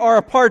we are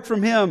apart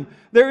from Him.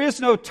 There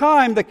is no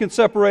time that can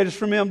separate us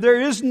from Him.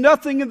 There is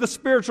nothing in the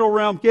spiritual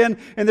realm can,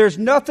 and there's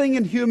nothing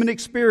in human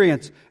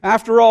experience.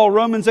 After all,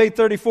 Romans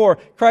 8:34,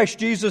 Christ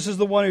Jesus is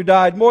the one who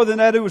died. More than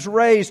that, who was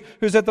raised,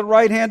 who's at the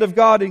right hand of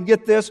God, and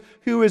get this,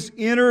 who is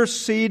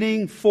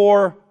interceding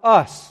for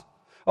us.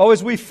 Oh,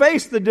 as we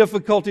face the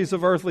difficulties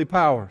of earthly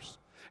powers,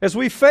 as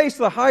we face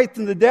the height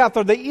and the depth,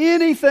 or the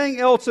anything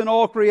else in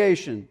all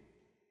creation.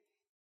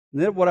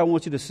 And then what I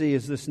want you to see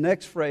is this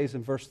next phrase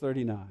in verse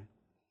 39.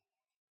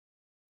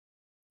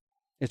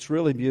 It's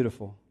really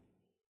beautiful.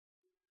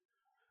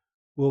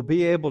 Will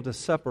be able to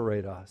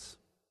separate us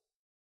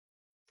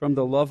from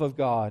the love of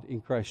God in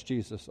Christ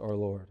Jesus our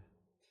Lord.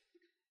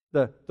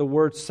 The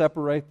word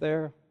separate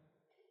there,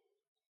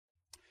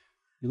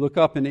 you look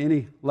up in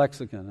any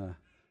lexicon, a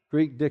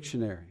Greek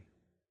dictionary,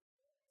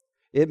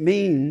 it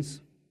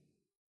means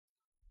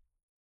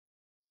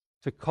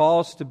to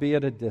cause to be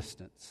at a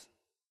distance.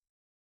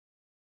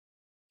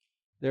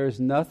 There is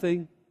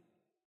nothing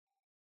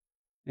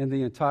in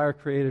the entire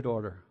created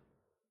order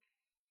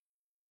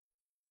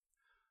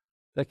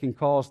that can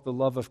cause the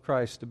love of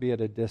Christ to be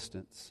at a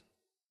distance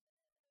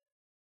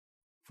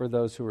for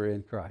those who are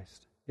in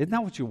Christ. Isn't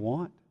that what you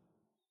want?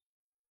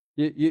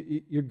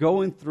 You're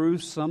going through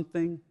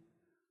something,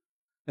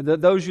 and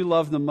those you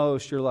love the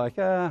most, you're like,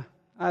 I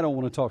don't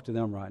want to talk to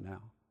them right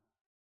now.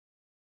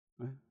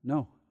 Right?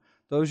 No.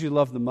 Those you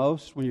love the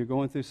most, when you're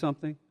going through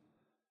something,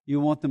 you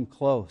want them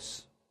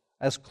close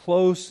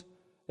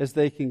as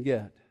they can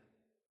get.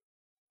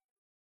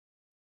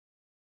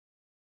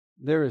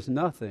 There is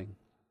nothing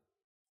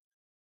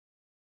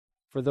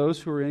for those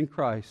who are in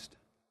Christ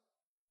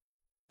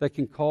that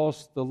can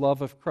cause the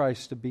love of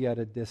Christ to be at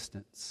a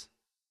distance.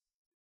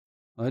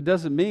 Well, it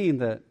doesn't mean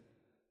that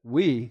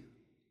we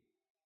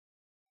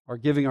are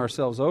giving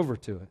ourselves over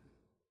to it.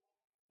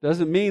 It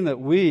doesn't mean that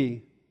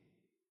we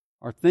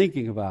are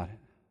thinking about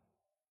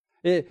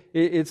it.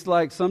 It's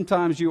like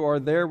sometimes you are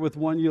there with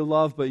one you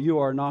love, but you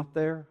are not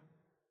there.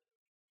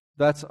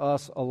 That's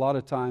us a lot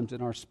of times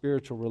in our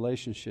spiritual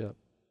relationship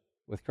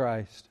with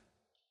Christ.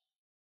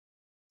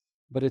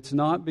 But it's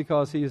not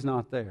because He is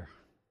not there.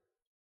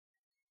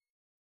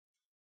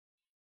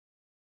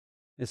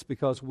 It's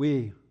because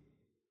we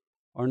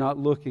are not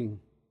looking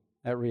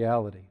at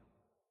reality.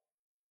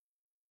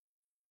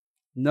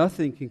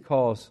 Nothing can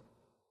cause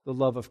the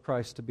love of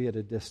Christ to be at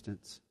a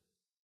distance.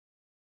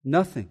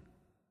 Nothing.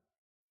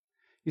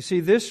 You see,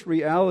 this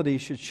reality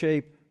should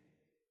shape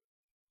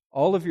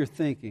all of your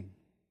thinking.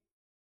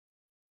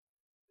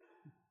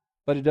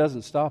 But it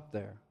doesn't stop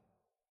there.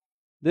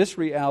 This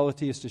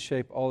reality is to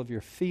shape all of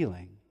your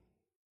feeling.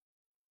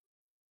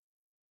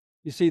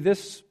 You see,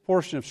 this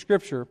portion of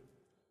Scripture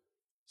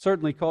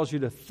certainly calls you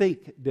to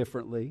think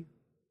differently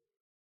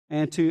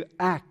and to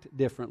act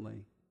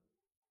differently.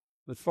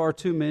 But far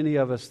too many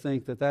of us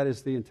think that that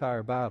is the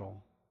entire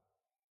battle.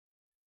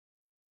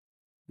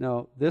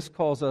 No, this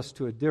calls us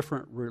to a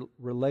different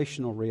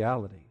relational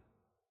reality.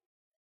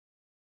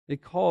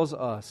 It calls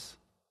us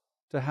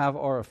to have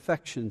our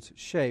affections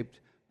shaped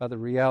by the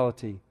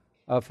reality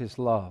of His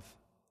love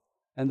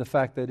and the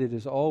fact that it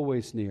is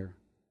always near.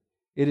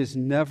 It is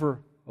never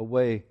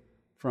away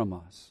from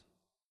us.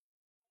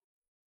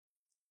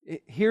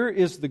 Here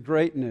is the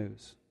great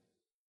news.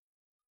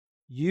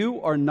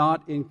 You are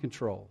not in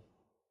control.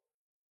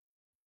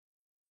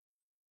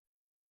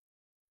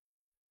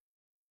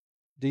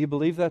 Do you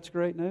believe that's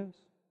great news?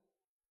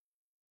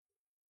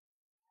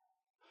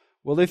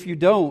 Well, if you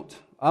don't,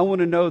 I want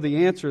to know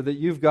the answer that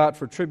you've got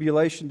for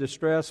tribulation,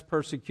 distress,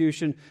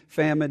 persecution,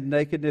 famine,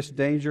 nakedness,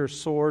 danger,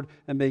 sword,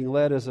 and being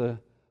led as a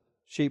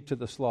sheep to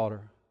the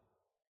slaughter.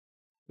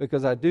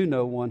 Because I do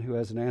know one who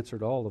has an answer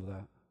to all of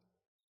that.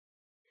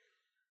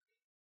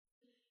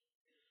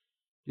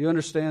 Do you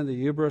understand the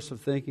hubris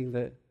of thinking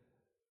that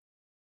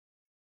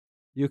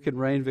you can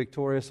reign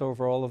victorious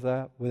over all of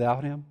that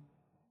without Him?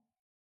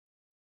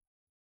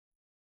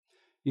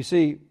 You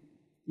see,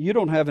 you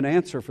don't have an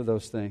answer for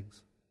those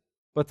things,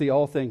 but the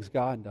all things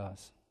God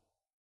does.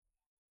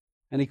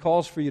 And He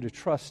calls for you to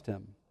trust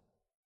Him.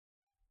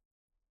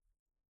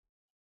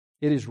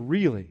 It is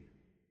really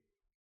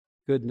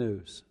good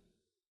news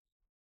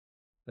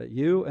that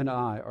you and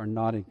I are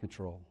not in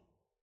control.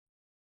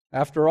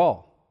 After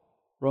all,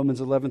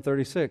 Romans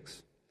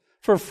 11:36,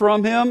 for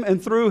from Him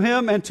and through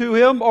Him and to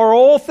Him are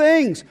all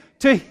things.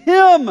 To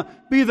Him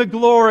be the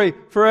glory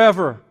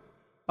forever.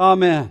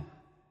 Amen.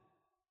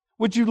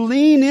 Would you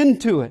lean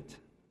into it?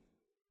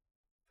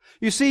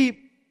 You see,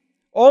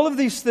 all of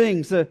these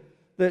things that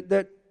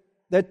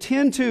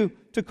tend to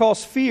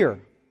cause fear.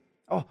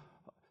 Oh,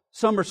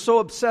 some are so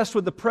obsessed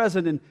with the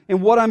present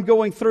and what I'm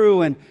going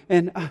through,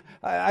 and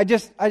I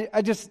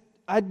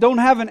don't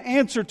have an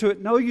answer to it.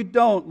 No, you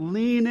don't.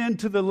 Lean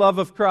into the love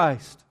of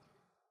Christ.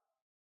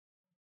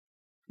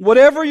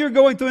 Whatever you're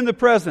going through in the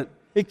present,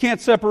 it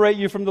can't separate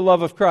you from the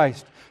love of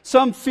Christ.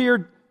 Some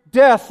fear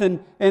death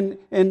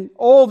and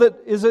all that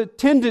is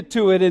attendant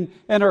to it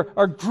and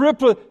are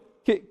gripped with.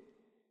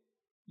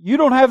 You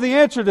don't have the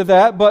answer to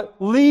that, but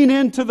lean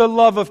into the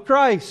love of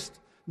Christ.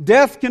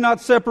 Death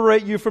cannot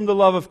separate you from the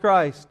love of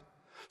Christ.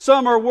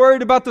 Some are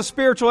worried about the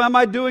spiritual. Am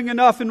I doing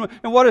enough? And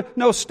what?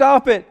 No,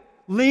 stop it.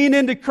 Lean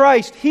into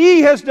Christ.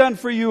 He has done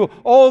for you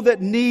all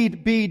that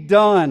need be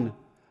done.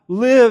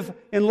 Live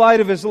in light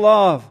of His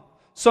love.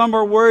 Some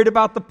are worried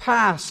about the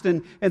past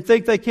and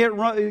think they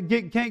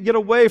can't get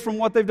away from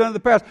what they've done in the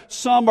past.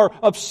 Some are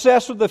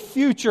obsessed with the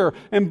future,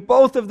 and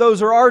both of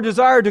those are our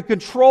desire to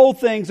control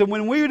things. And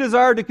when we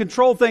desire to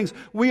control things,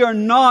 we are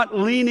not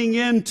leaning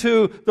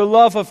into the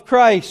love of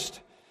Christ.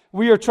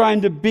 We are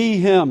trying to be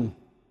Him.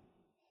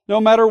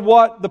 No matter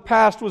what the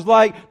past was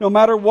like, no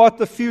matter what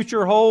the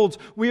future holds,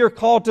 we are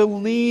called to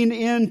lean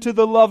into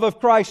the love of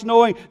Christ,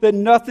 knowing that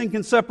nothing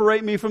can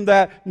separate me from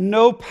that.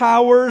 No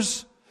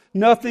powers,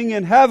 nothing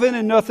in heaven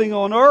and nothing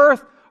on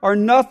earth, or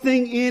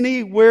nothing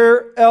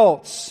anywhere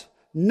else.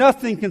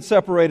 Nothing can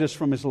separate us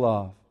from His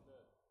love.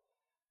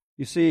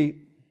 You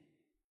see,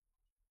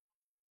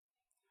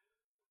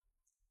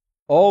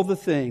 all the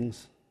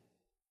things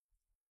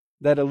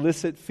that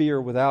elicit fear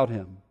without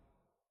Him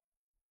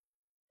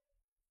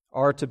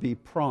are to be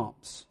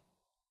prompts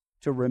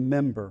to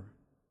remember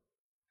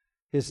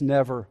His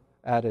never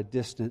at a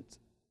distant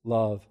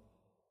love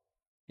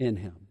in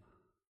Him.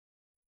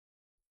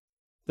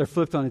 They're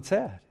flipped on its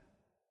head.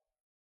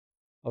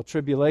 Oh,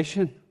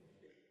 tribulation.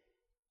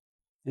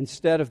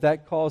 Instead of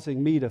that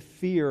causing me to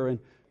fear and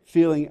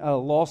feeling a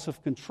loss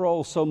of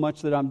control so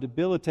much that I'm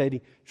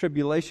debilitating,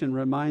 tribulation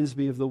reminds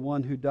me of the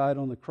one who died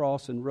on the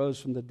cross and rose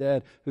from the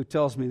dead, who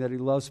tells me that He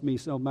loves me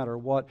no matter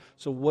what.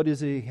 So what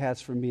is it He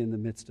has for me in the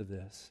midst of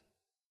this?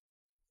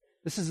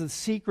 This is the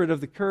secret of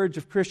the courage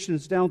of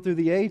Christians down through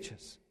the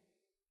ages.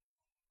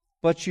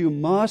 But you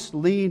must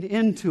lean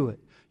into it.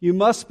 You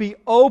must be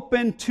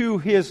open to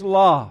His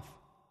love.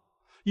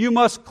 You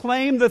must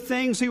claim the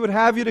things He would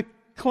have you to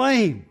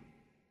claim.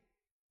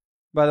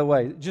 By the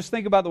way, just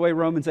think about the way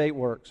Romans 8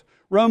 works.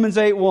 Romans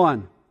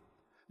 8:1.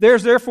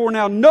 There's therefore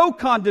now no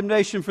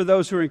condemnation for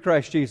those who are in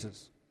Christ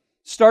Jesus.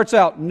 Starts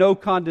out, no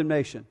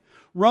condemnation.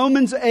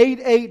 Romans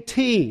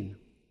 8:18.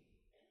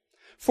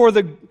 For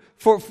the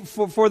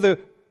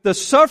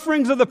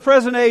sufferings of the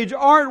present age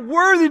aren't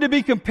worthy to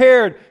be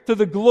compared to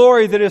the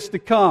glory that is to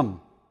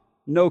come.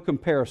 No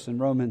comparison,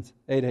 Romans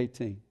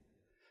 8:18.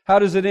 How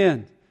does it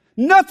end?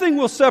 Nothing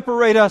will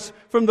separate us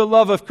from the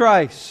love of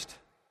Christ.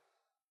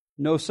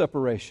 No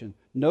separation,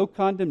 no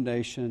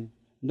condemnation,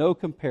 no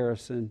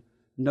comparison,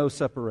 no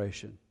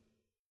separation.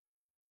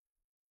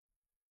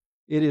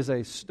 It is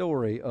a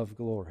story of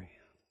glory.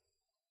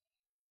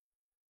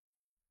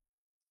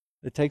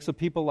 It takes a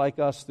people like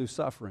us through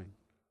suffering.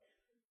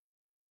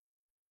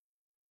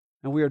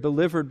 And we are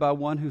delivered by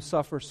one who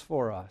suffers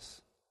for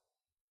us.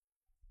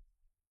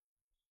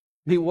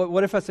 I mean,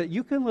 what if I said,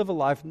 you can live a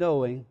life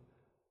knowing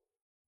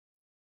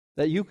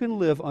that you can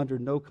live under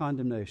no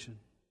condemnation?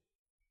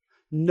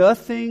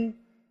 Nothing,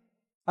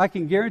 I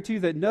can guarantee you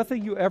that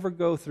nothing you ever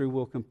go through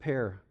will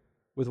compare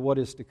with what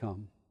is to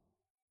come.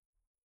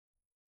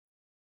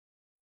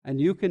 And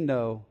you can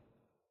know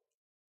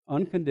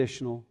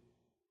unconditional,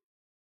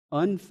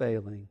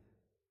 unfailing,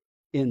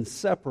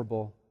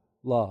 inseparable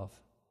love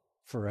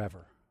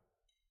forever.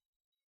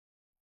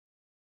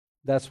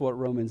 That's what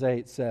Romans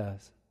 8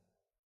 says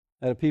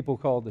that a people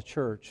called the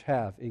church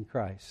have in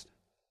Christ.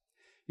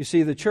 You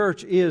see, the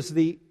church is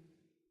the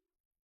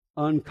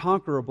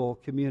unconquerable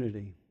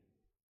community.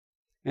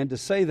 And to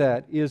say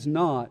that is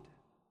not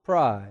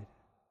pride.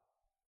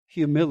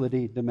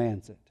 Humility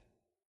demands it.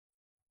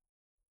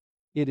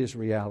 It is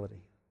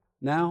reality,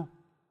 now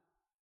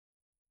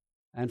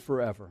and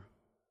forever.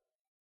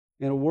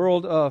 In a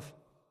world of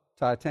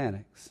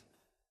Titanics,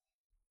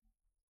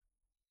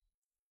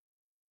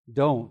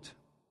 don't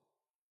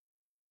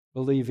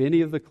believe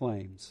any of the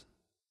claims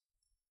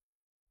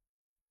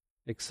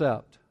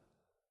except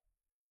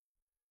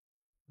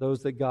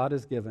those that God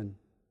has given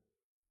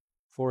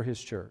for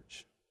His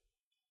church,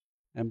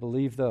 and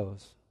believe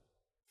those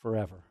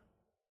forever.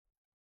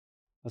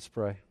 Let's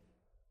pray.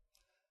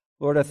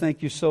 Lord, I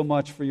thank You so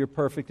much for Your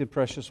perfect and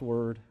precious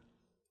word.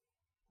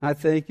 I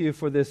thank You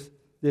for this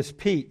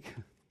peek,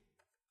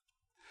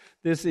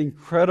 this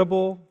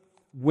incredible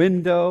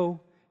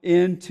window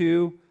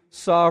into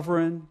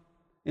sovereign,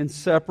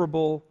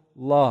 inseparable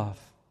love.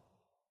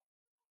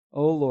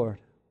 Oh Lord,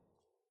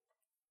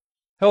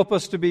 help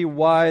us to be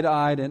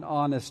wide-eyed and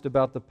honest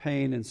about the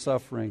pain and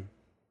suffering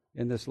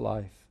in this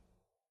life.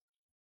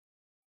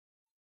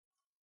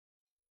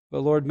 But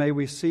Lord, may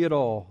we see it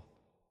all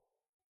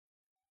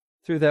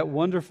through that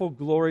wonderful,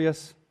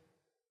 glorious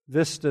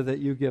vista that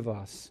You give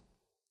us.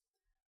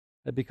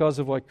 That because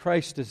of what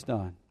Christ has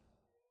done,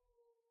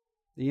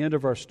 the end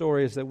of our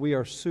story is that we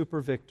are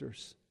super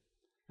victors.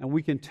 And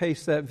we can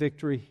taste that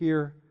victory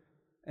here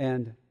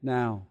and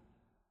now.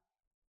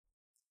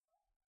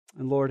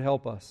 And Lord,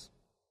 help us.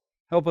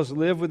 Help us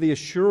live with the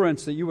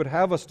assurance that You would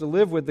have us to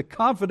live with, the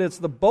confidence,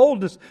 the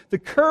boldness, the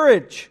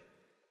courage,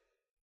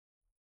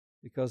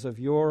 because of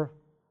Your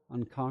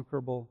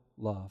unconquerable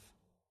love.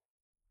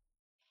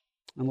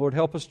 And Lord,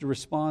 help us to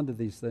respond to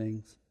these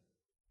things.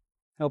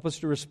 Help us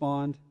to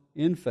respond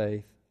in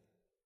faith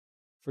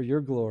for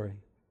Your glory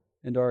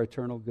and our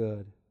eternal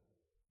good.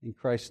 In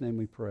Christ's name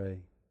we pray.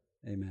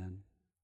 Amen.